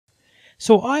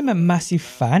So I'm a massive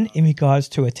fan in regards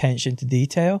to attention to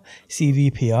detail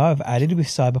CDPR have added with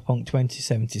Cyberpunk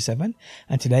 2077,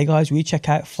 and today guys we check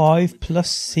out 5+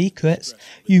 secrets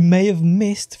you may have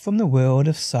missed from the world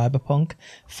of Cyberpunk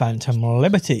Phantom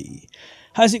Liberty.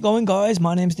 How's it going guys?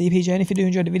 My name's DPJ, and if you do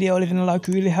enjoy the video, leaving a like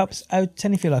really helps out,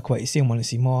 and if you like what you see and want to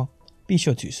see more, be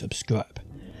sure to subscribe.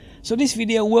 So this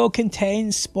video will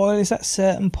contain spoilers at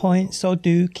certain points, so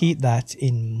do keep that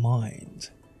in mind.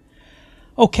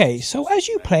 Okay, so as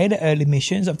you play the early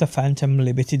missions of the Phantom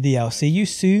Liberty DLC, you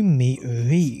soon meet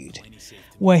Reed,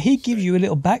 where he gives you a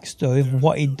little backstory of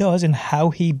what he does and how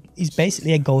he is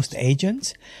basically a ghost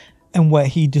agent, and where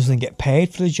he doesn't get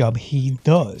paid for the job he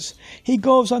does. He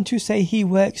goes on to say he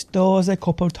works doors a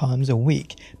couple of times a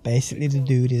week. Basically the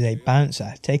dude is a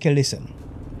bouncer. Take a listen.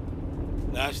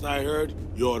 Last I heard,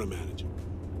 you're the manager.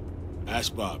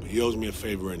 Ask Bob, he owes me a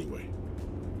favor anyway.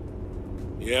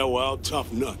 Yeah, well,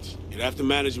 tough nuts. You'd have to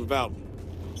manage without me.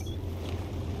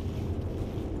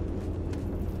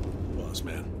 Boss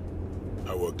man,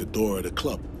 I work the door at a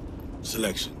club.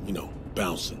 Selection, you know,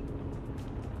 bouncing.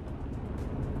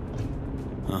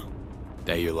 Huh.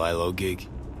 That your Lilo gig?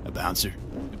 A bouncer?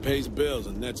 It pays bills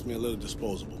and nets me a little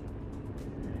disposable.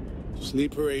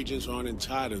 Sleeper agents aren't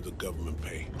entitled to government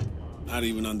pay. Not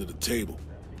even under the table.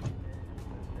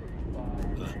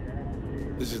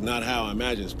 This is not how I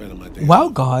imagine spending my day.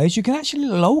 Well guys, you can actually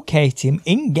locate him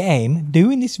in-game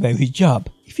doing this very job.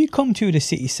 If you come to the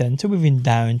city centre within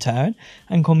downtown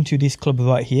and come to this club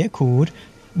right here called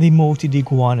the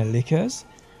Multi-Iguana Liquors,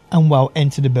 and well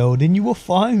enter the building, you will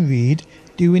find Reed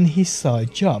doing his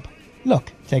side job.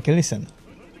 Look, take a listen.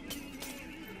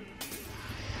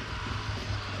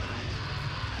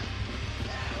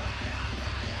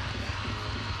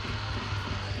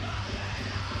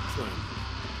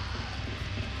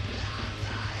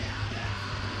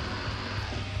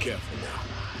 Careful now.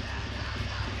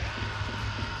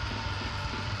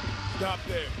 Stop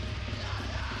there.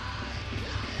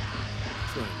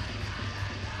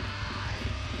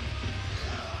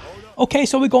 Okay,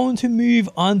 so we're going to move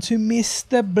on to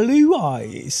Mr. Blue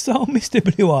Eyes. So Mr.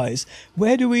 Blue Eyes,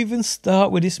 where do we even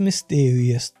start with this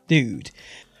mysterious dude?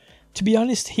 To be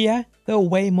honest here, there are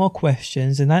way more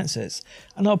questions than answers,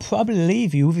 and I'll probably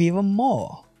leave you with even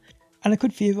more. And I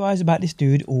could theorise about this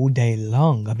dude all day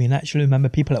long. I mean, I actually remember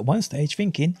people at one stage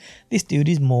thinking this dude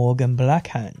is Morgan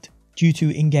Blackhand, due to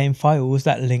in-game files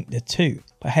that link the two.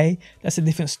 But hey, that's a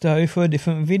different story for a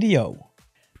different video.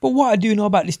 But what I do know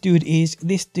about this dude is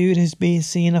this dude has been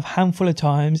seen a handful of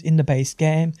times in the base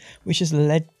game, which has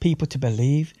led people to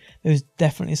believe there's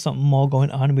definitely something more going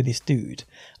on with this dude.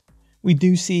 We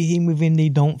do see him within the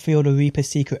Don't Feel the Reaper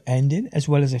secret ending, as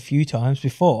well as a few times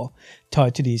before,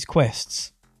 tied to these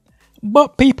quests.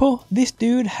 But people, this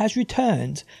dude has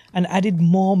returned and added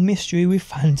more mystery with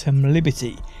Phantom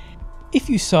Liberty. If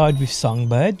you side with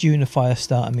Songbird during the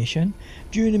Firestarter mission,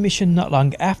 during a mission not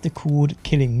long after called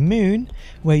Killing Moon,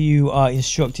 where you are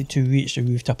instructed to reach the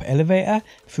rooftop elevator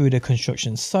through the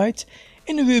construction site,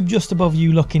 in the room just above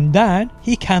you looking down,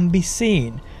 he can be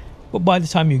seen. But by the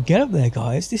time you get up there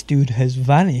guys, this dude has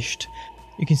vanished.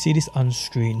 You can see this on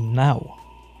screen now.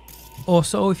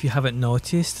 Also, if you haven't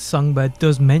noticed, Songbird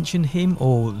does mention him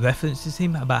or references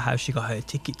him about how she got her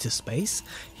ticket to space.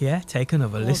 Here, take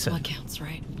another listen. What counts,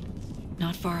 right?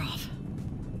 Not far off.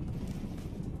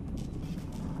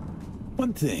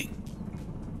 One thing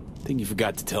you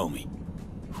forgot to tell me.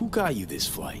 Who got you this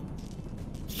flight?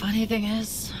 Funny thing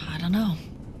is, I don't know.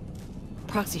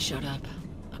 Proxy showed up.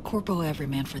 A corpo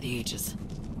everyman for the ages.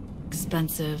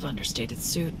 Expensive, understated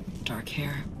suit, dark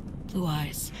hair, blue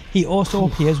eyes. He also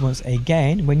appears once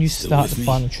again when you start the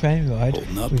final train ride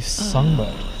with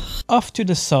Songbird. Off to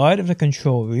the side of the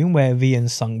control room where V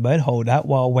and Songbird hold out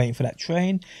while waiting for that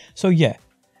train. So yeah,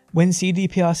 when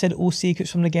CDPR said all secrets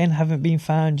from the game haven't been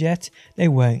found yet, they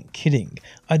weren't kidding.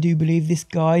 I do believe this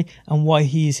guy and why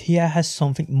he is here has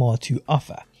something more to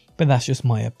offer, but that's just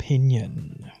my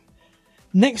opinion.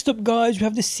 Next up guys, we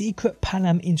have the secret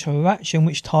Panam interaction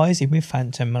which ties in with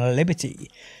Phantom Liberty.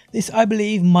 This I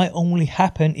believe might only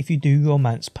happen if you do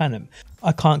romance Panam.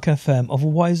 I can't confirm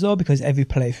otherwise though, because every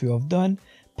playthrough I've done,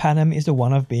 Panam is the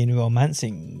one I've been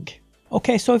romancing.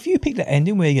 Okay, so if you pick the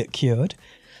ending where you get cured,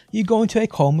 you go into a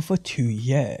coma for 2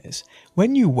 years.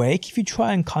 When you wake, if you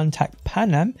try and contact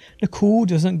Panam, the call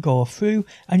doesn't go through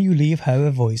and you leave her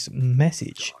a voice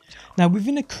message. Now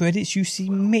within the credits you see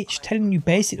Mitch telling you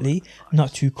basically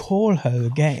not to call her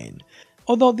again.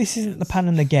 Although this isn't the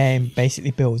Panam the game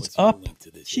basically builds up,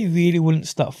 she really wouldn't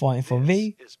stop fighting for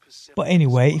V. But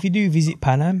anyway, if you do visit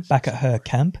Panam back at her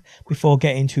camp before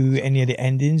getting to any of the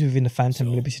endings within the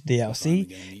Phantom Liberty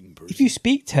DLC, person. If you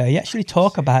speak to her, you actually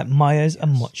talk about Myers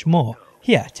and much more.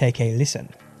 Here, take a listen.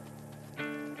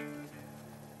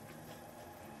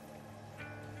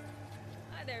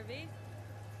 Hi there, V.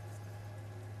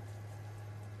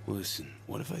 Listen,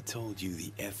 what if I told you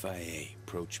the FIA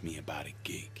approached me about a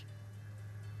gig?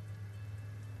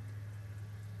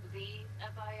 The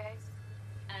FIA?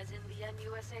 As in the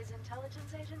NUSA's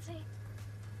intelligence agency?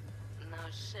 No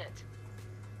shit.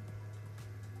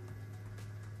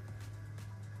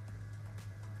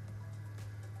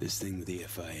 This thing with the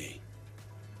FIA,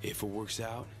 if it works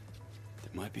out,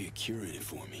 there might be a cure in it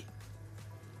for me.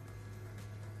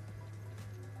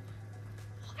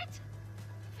 What?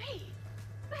 V,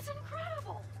 that's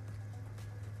incredible!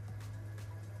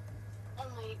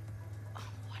 Only,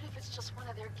 what if it's just one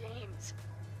of their games?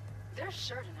 They're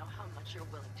sure to know how much you're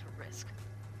willing to risk.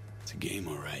 It's a game,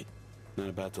 all right. Not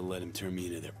about to let him turn me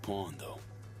into their pawn, though.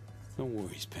 No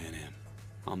worries, Panam.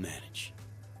 I'll manage.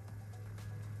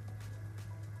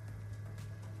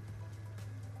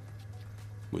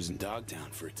 Was in Dogtown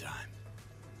for a time.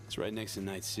 It's right next to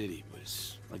Night City, but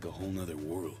it's like a whole nother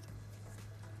world.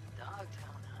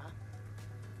 Dogtown,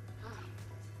 huh?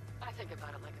 I think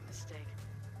about it like a mistake.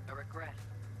 A regret.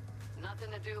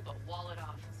 Nothing to do but wall it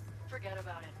off. Forget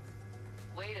about it.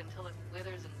 Wait until it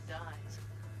withers and dies.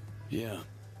 Yeah,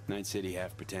 Night City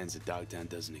half pretends that Dogtown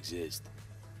doesn't exist.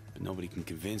 But nobody can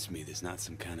convince me there's not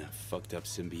some kind of fucked up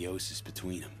symbiosis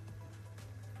between them.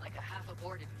 Like a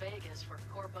half-aborted Vegas for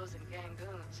corpos and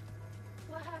gangoons.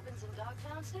 What happens in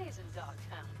Dogtown stays in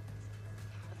Dogtown.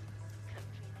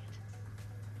 Convenient.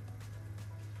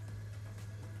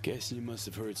 Guessing you must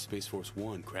have heard Space Force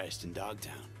 1 crashed in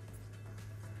Dogtown.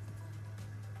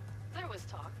 There was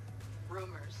talk.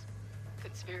 Rumors.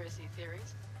 Conspiracy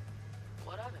theories.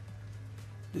 What of it?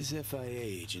 This FIA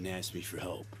agent asked me for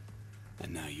help.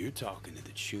 And now you're talking to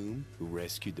the chum who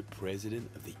rescued the president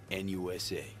of the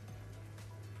NUSA.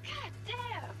 God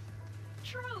damn!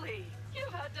 Truly,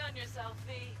 you've outdone yourself,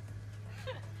 V.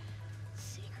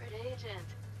 Secret agent.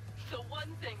 The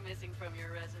one thing missing from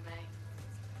your resume.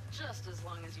 Just as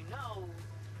long as you know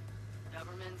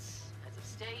governments, heads of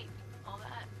state, all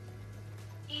that.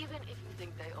 Even if you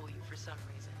think they owe you for some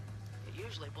reason, it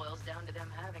usually boils down to them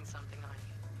having something on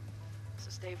you. So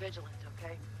stay vigilant,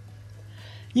 okay?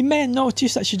 You may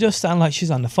notice that she does sound like she's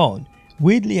on the phone.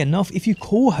 Weirdly enough, if you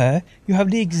call her, you have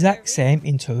the exact same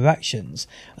interactions.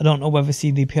 I don't know whether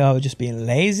CDPR are just being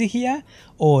lazy here,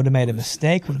 or they made a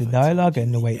mistake with the dialogue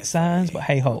and the way it sounds, but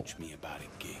hey ho.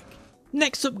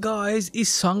 Next up guys is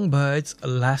Songbirds'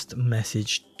 last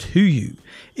message to you.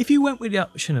 If you went with the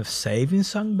option of saving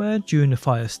Songbird during the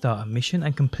Firestarter mission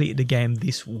and completed the game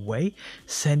this way,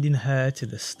 sending her to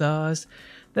the stars,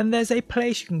 then there's a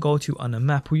place you can go to on the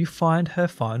map where you find her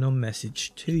final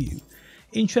message to you.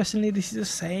 Interestingly, this is the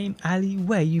same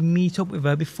alleyway you meet up with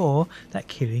her before that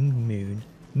Killing Moon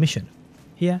mission.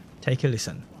 Here, take a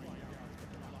listen.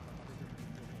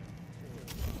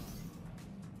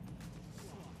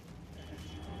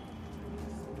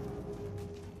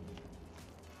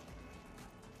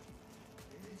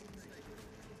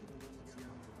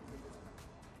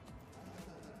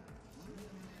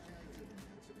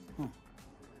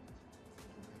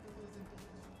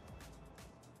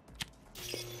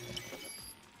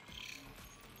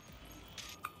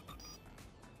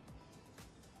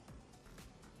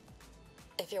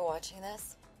 If you're watching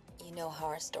this, you know how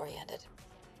our story ended.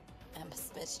 I'm a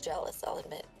smidge jealous, I'll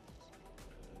admit.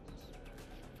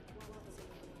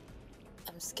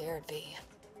 I'm scared, V.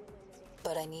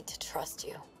 But I need to trust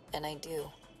you, and I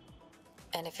do.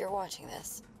 And if you're watching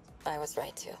this, I was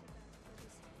right to.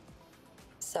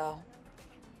 So,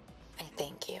 I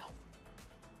thank you.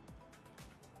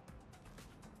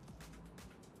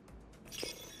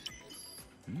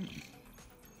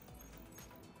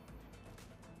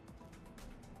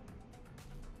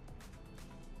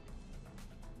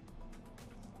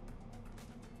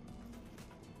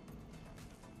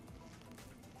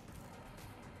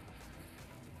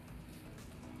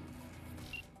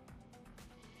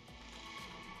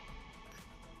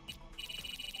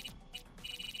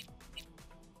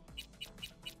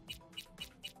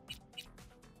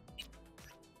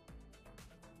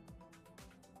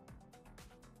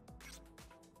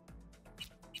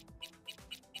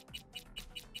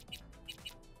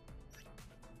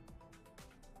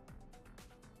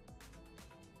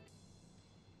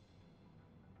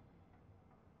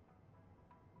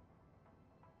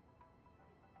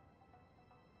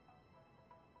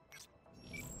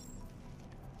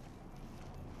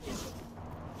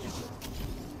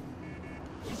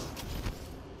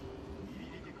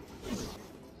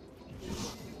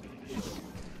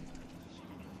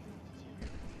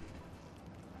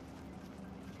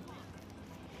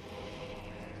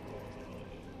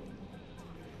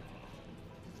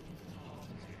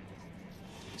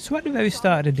 So at the very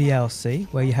start of the DLC,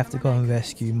 where you have to go and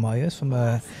rescue Myers from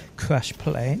a crashed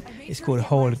plane, it's called a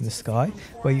Hole in the Sky,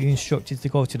 where you're instructed to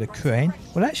go to the crane.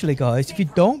 Well actually guys, if you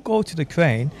don't go to the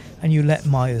crane and you let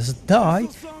Myers die,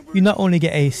 you not only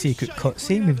get a secret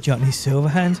cutscene with Johnny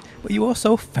Silverhand, but you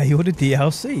also fail the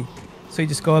DLC. So you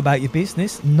just go about your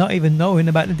business, not even knowing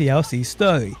about the DLC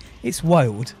story. It's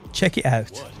wild. Check it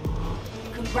out.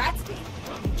 Congrats, B.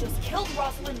 You just killed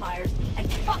Rosalind Myers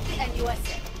and fucked the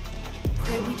NUSA.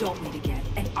 Pray we don't meet again,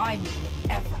 and I mean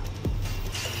ever.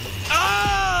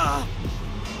 Ah!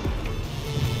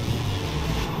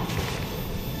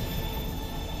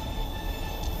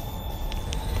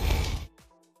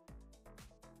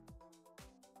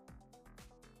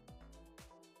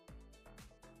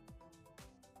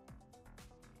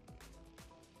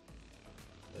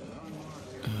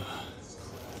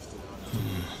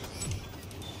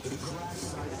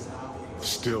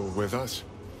 Still with us?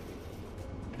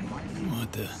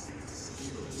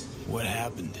 What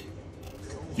happened?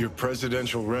 Your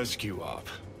presidential rescue op.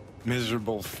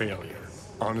 Miserable failure.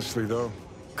 Honestly though,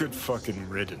 good fucking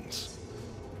riddance.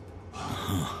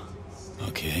 Huh.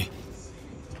 Okay.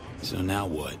 So now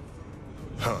what?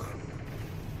 Huh.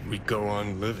 We go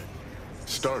on living.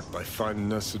 Start by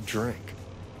finding us a drink.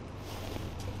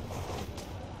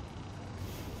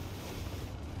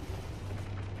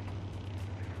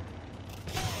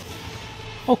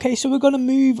 Okay, so we're going to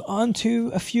move on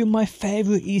to a few of my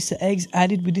favourite Easter eggs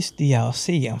added with this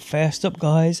DLC. And first up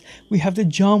guys, we have the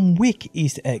John Wick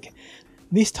Easter egg.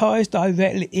 This ties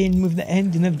directly in with the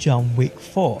ending of John Wick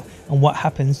 4 and what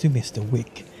happens to Mr.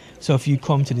 Wick. So if you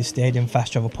come to the stadium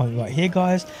fast travel point right here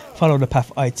guys, follow the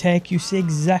path I take, you see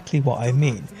exactly what I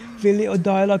mean. With a little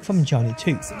dialogue from Johnny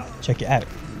too. Check it out.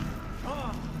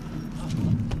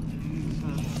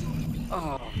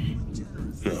 Oh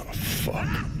fuck.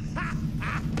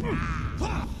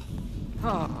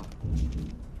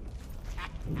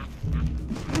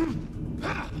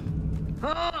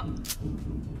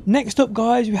 Next up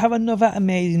guys, we have another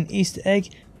amazing Easter egg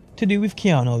to do with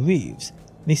Keanu Reeves.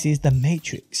 This is the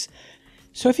Matrix.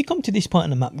 So if you come to this point on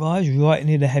the map guys, right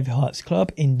near the Heavy Hearts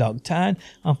Club in Dogtown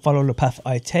and follow the path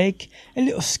I take, a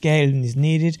little scaling is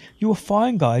needed. You will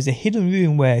find guys a hidden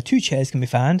room where 2 chairs can be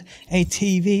found, a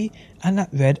TV and that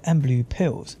red and blue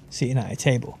pills sitting at a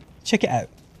table. Check it out.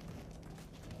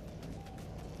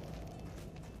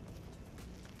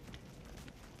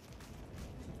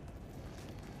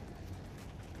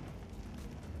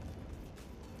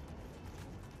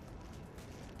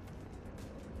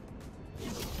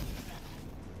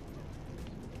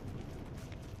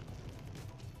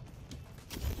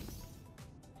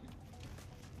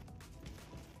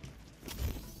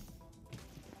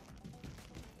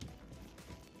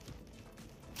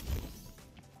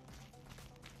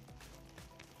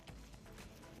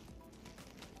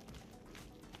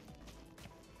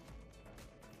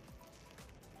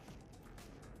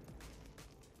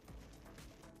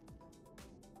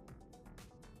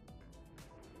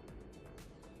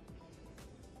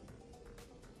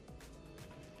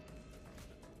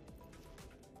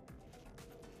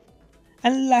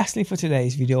 And lastly for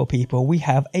today's video people, we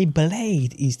have a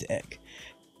Blade Easter egg.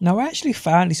 Now I actually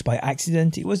found this by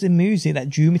accident. It was the music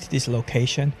that drew me to this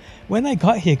location. When I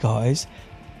got here guys,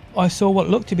 I saw what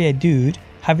looked to be a dude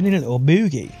having a little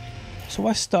boogie. So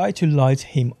I started to light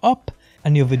him up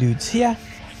and the other dude's here,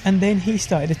 and then he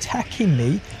started attacking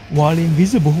me while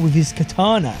invisible with his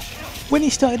katana. When he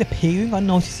started appearing I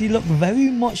noticed he looked very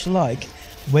much like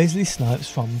Wesley Snipes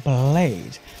from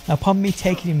Blade. Now upon me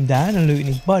taking him down and looting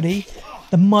his body,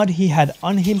 the mod he had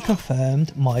on him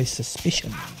confirmed my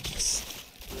suspicions.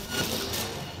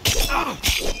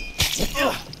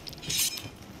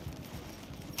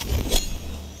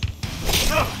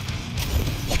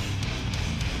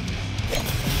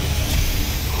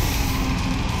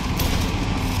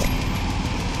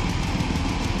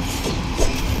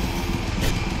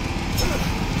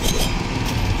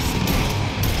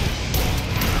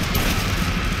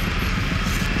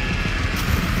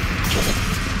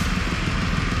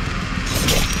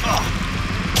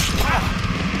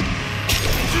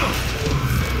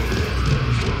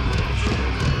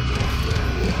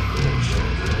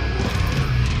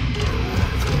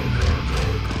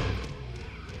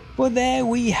 Well there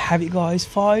we have it guys,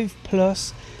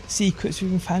 5+ secrets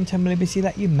within Phantom Liberty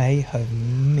that you may have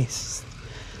missed.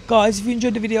 Guys, if you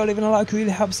enjoyed the video, leaving a like really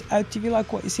helps out. If you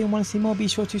like what you see and want to see more, be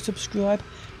sure to subscribe.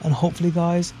 And hopefully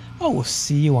guys, I will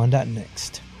see you on that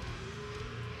next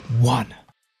one.